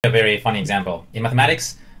A very funny example. In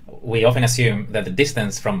mathematics, we often assume that the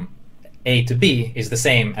distance from A to B is the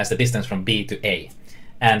same as the distance from B to A.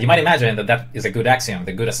 And you might imagine that that is a good axiom,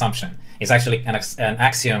 the good assumption. It's actually an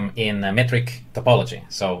axiom in metric topology.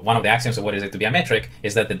 So one of the axioms of what is it to be a metric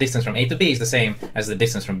is that the distance from A to B is the same as the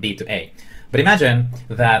distance from B to A. But imagine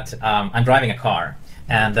that I'm driving a car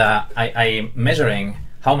and I'm measuring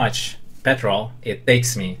how much petrol it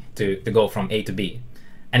takes me to go from A to B.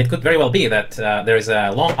 And it could very well be that there is a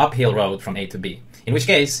long uphill road from A to B, in which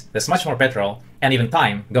case there's much more petrol and even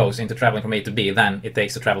time goes into traveling from A to B than it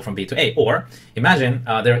takes to travel from B to A. Or imagine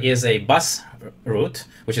there is a bus route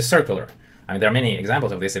which is circular. I mean, there are many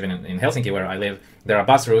examples of this even in Helsinki where I live. There are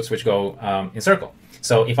bus routes which go in circle.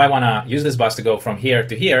 So if I want to use this bus to go from here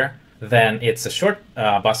to here, then it's a short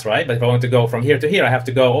bus ride. But if I want to go from here to here, I have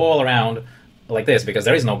to go all around like this because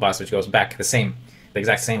there is no bus which goes back the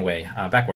exact same way backwards.